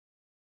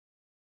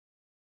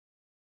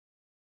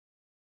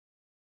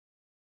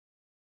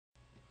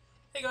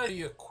Hey guys,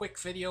 do a quick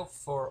video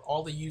for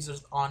all the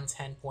users on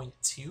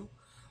 10.2.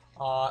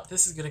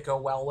 This is going to go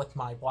well with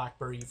my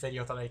Blackberry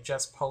video that I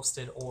just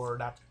posted, or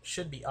that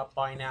should be up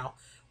by now,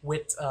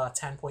 with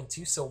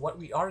 10.2. So what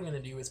we are going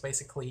to do is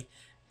basically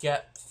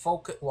get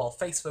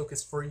face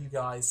focus for you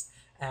guys,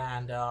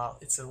 and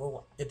it's a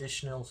little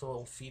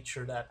little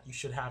feature that you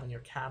should have in your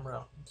camera.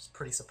 I was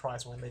pretty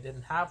surprised when they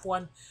didn't have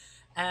one.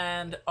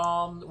 And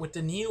with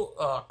the new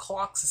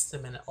clock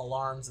system and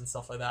alarms and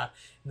stuff like that,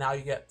 now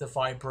you get the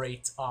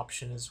vibrate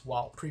option as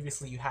well.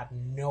 Previously, you had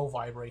no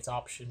vibrate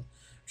option,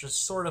 which is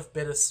sort of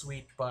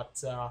bittersweet,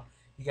 but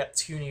you get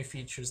two new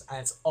features,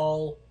 and it's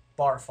all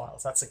bar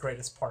files. That's the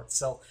greatest part.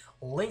 So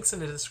links in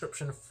the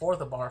description for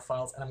the bar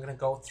files, and I'm going to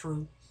go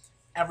through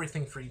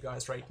everything for you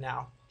guys right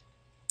now.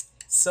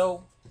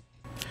 So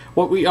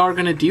what we are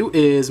going to do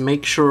is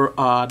make sure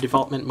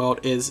development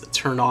mode is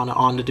turned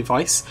on the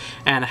device.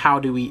 And how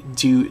do we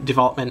do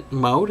development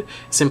mode?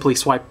 Simply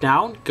swipe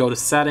down, go to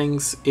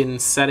settings. In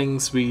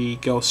settings, we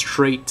go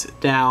straight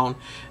down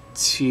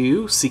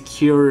to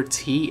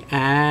security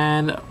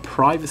and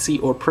privacy,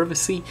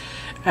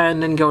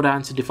 and then go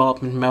down to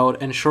development mode,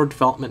 and ensure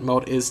development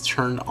mode is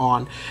turned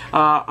on.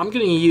 I'm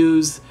going to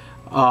use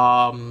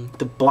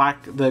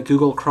the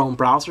Google Chrome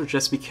browser,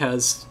 just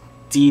because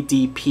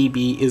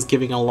DDPB is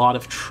giving a lot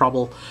of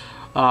trouble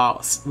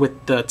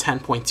with the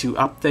 10.2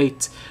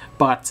 update,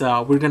 but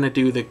we're going to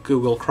do the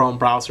Google Chrome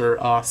browser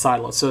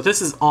sideload. So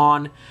this is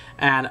on,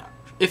 and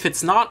if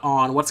it's not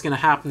on, what's going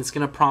to happen, it's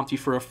going to prompt you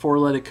for a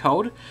 4-letter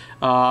code.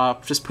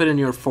 Just put in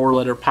your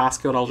 4-letter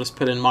passcode. I'll just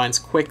put in mine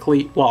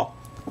quickly. Well,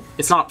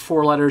 it's not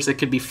 4 letters, it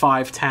could be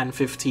 5, 10,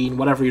 15,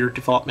 whatever your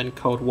development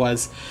code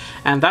was.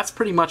 And that's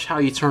pretty much how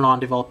you turn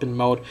on development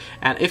mode.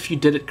 And if you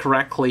did it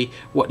correctly,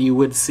 what you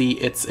would see,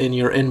 it's in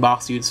your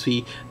inbox, you'd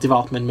see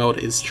development mode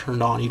is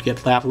turned on. You'd get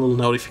that little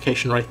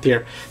notification right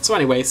there. So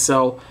anyway,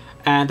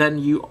 and then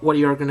what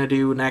you're going to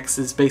do next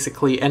is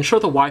basically ensure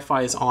the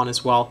Wi-Fi is on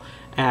as well,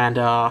 and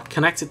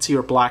connect it to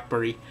your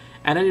Blackberry.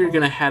 And then you're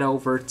going to head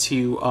over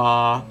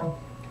to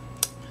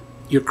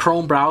your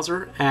Chrome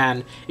browser,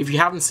 and if you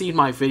haven't seen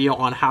my video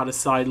on how to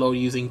sideload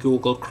using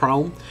Google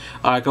Chrome,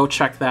 go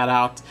check that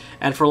out.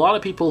 And for a lot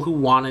of people who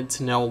wanted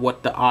to know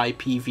what the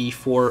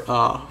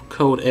IPv4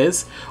 code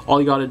is,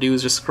 all you gotta do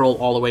is just scroll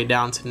all the way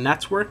down to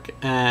network,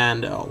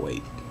 and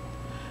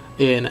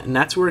in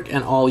network,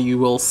 and all you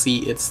will see,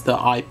 it's the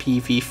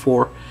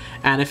IPv4.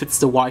 And if it's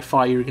the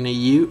Wi-Fi you're gonna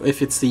use,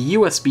 if it's the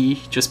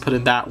USB, just put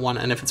in that one,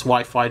 and if it's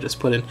Wi-Fi, just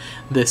put in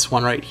this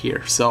one right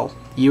here. So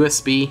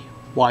USB,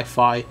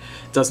 Wi-Fi,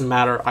 doesn't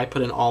matter, I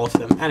put in all of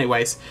them.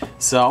 Anyways,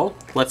 so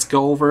let's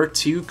go over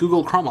to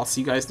Google Chrome. I'll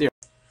see you guys there.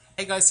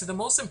 Hey guys, so the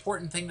most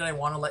important thing that I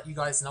want to let you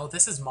guys know,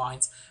 this is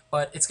mine,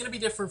 but it's going to be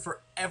different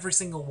for every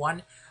single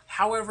one.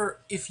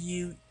 However, if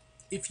you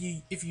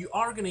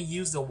are going to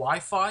use the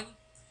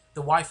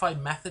Wi-Fi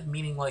method,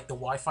 meaning like the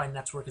Wi-Fi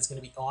network is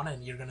going to be on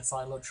and you're going to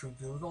sideload through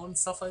Google and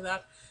stuff like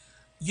that,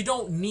 you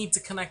don't need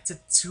to connect it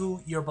to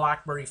your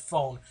BlackBerry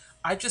phone.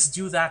 I just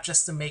do that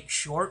just to make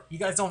sure. You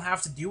guys don't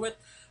have to do it,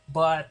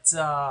 but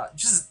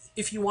just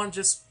if you want to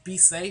just be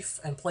safe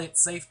and play it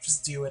safe,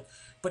 just do it.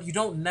 But you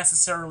don't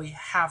necessarily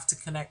have to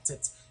connect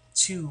it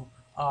to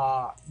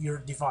your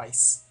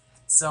device.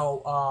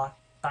 So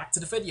back to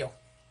the video.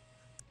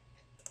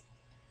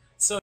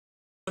 So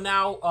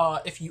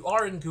now, if you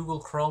are in Google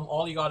Chrome,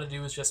 all you got to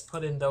do is just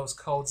put in those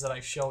codes that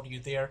I showed you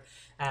there.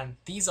 And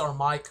these are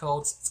my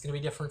codes. It's going to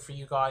be different for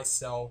you guys,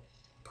 so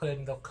put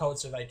in the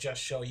codes that I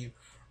just showed you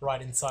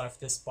right inside of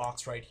this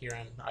box right here,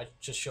 and I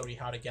just showed you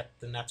how to get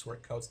the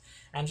network codes.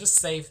 And just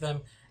save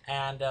them,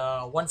 and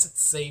once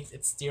it's saved,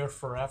 it's there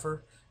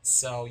forever,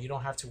 so you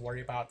don't have to worry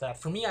about that.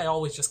 For me, I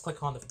always just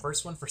click on the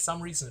first one. For some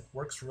reason, it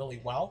works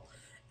really well.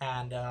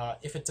 And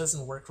if it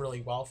doesn't work really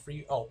well for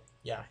you, oh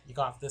yeah, you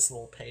got this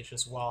little page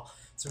as well.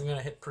 So we're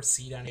gonna hit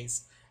proceed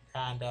anyways,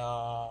 and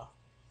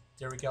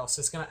there we go.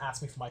 So it's gonna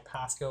ask me for my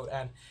passcode,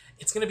 and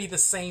it's gonna be the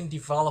same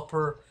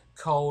developer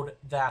code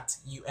that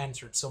you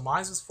entered. So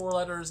mine was 4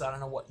 letters. I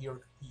don't know what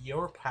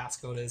your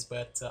passcode is,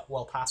 but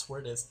well,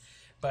 password is,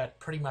 but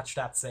pretty much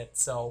that's it.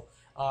 So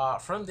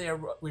from there,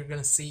 what we're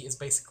gonna see is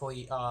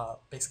basically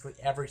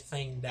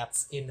everything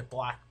that's in the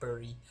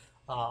BlackBerry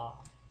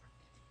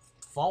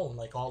phone,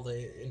 like all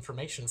the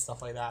information,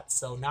 stuff like that.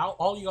 So now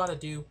all you gotta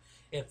do,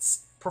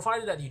 it's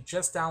provided that you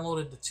just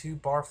downloaded the 2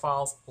 bar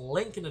files,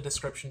 link in the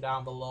description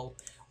down below.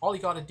 All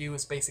you gotta do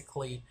is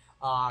basically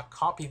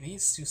copy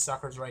these 2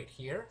 suckers right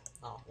here.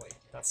 Oh wait,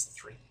 that's the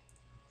 3.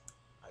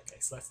 Okay,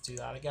 so let's do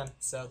that again.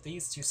 So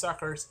these 2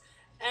 suckers,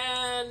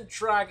 and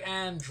drag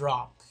and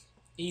drop.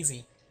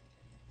 Easy.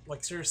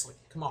 Like seriously,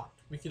 come on,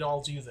 we could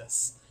all do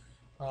this.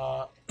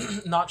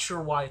 Not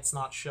sure why it's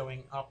not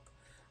showing up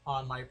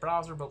on my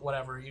browser, but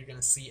whatever, you're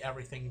gonna see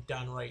everything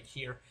done right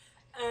here.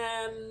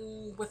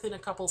 And within a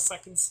couple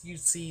seconds, you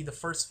see the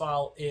first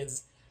file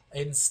is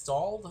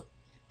installed,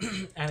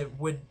 and it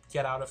would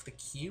get out of the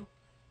queue.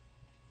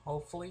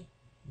 Hopefully,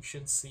 you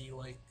should see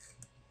like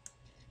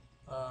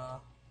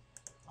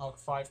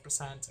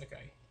 5%.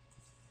 Okay,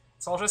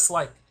 so I'll just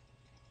like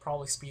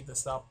probably speed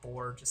this up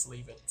or just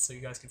leave it so you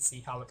guys can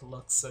see how it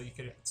looks, so you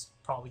could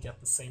probably get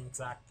the same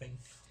exact thing.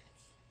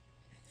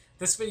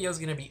 This video is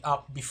going to be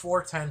up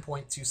before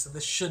 10.2, so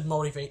this should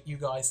motivate you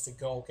guys to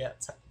go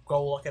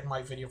look at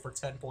my video for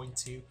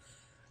 10.2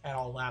 and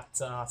all that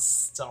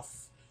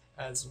stuff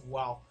as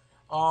well.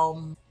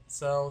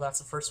 So that's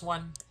the first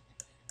one.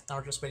 Now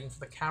we're just waiting for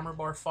the camera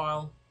bar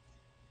file.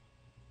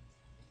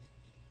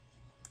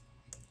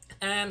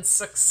 And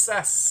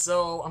success.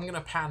 So I'm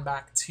gonna pan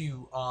back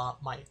to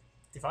my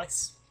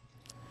device.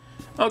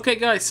 Okay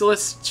guys, so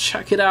let's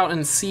check it out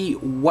and see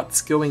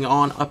what's going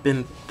on up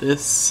in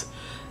this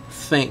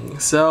thing.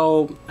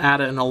 So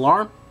add an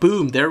alarm.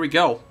 Boom, there we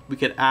go. We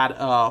could add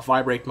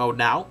vibrate mode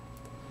now.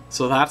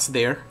 So that's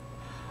there.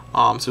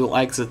 So we'll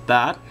exit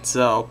that.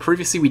 So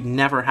previously we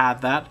never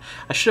had that.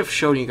 I should have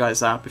shown you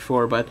guys that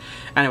before, but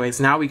anyways,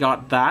 now we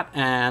got that,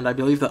 and I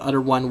believe the other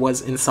one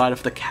was inside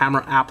of the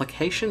camera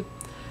application.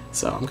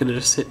 So I'm gonna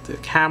just hit the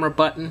camera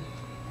button,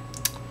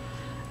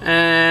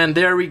 and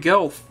there we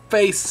go.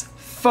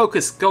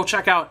 Facefocus. Go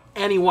check out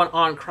anyone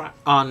on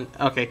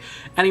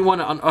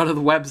anyone on other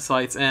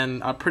websites,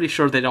 and I'm pretty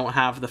sure they don't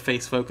have the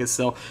Facefocus.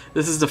 So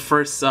this is the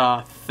first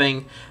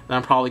thing that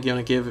I'm probably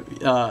gonna give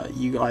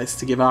you guys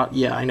to give out.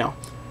 Yeah, I know.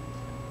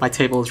 My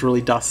table is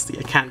really dusty.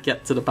 I can't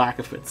get to the back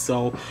of it,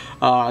 so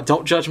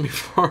don't judge me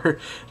for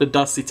the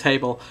dusty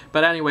table.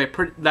 But anyway,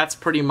 that's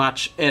pretty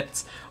much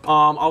it.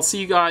 I'll see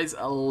you guys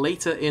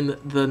later in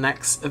the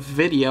next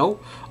video.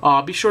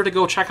 Be sure to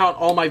go check out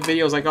all my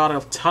videos. I got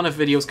a ton of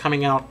videos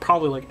coming out,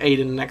 probably like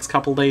 8 in the next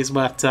couple days.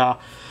 But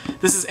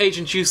this is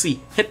Agent Juicy.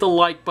 Hit the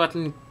like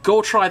button.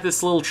 Go try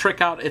this little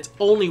trick out. It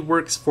only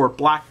works for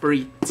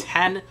Blackberry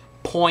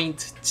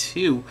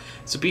 10.2.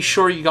 So be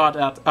sure you got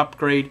that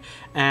upgrade.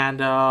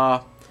 And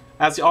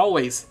as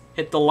always,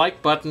 hit the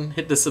like button,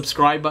 hit the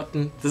subscribe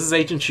button. This is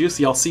Agent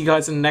Juicy. I'll see you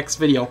guys in the next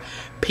video.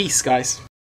 Peace, guys.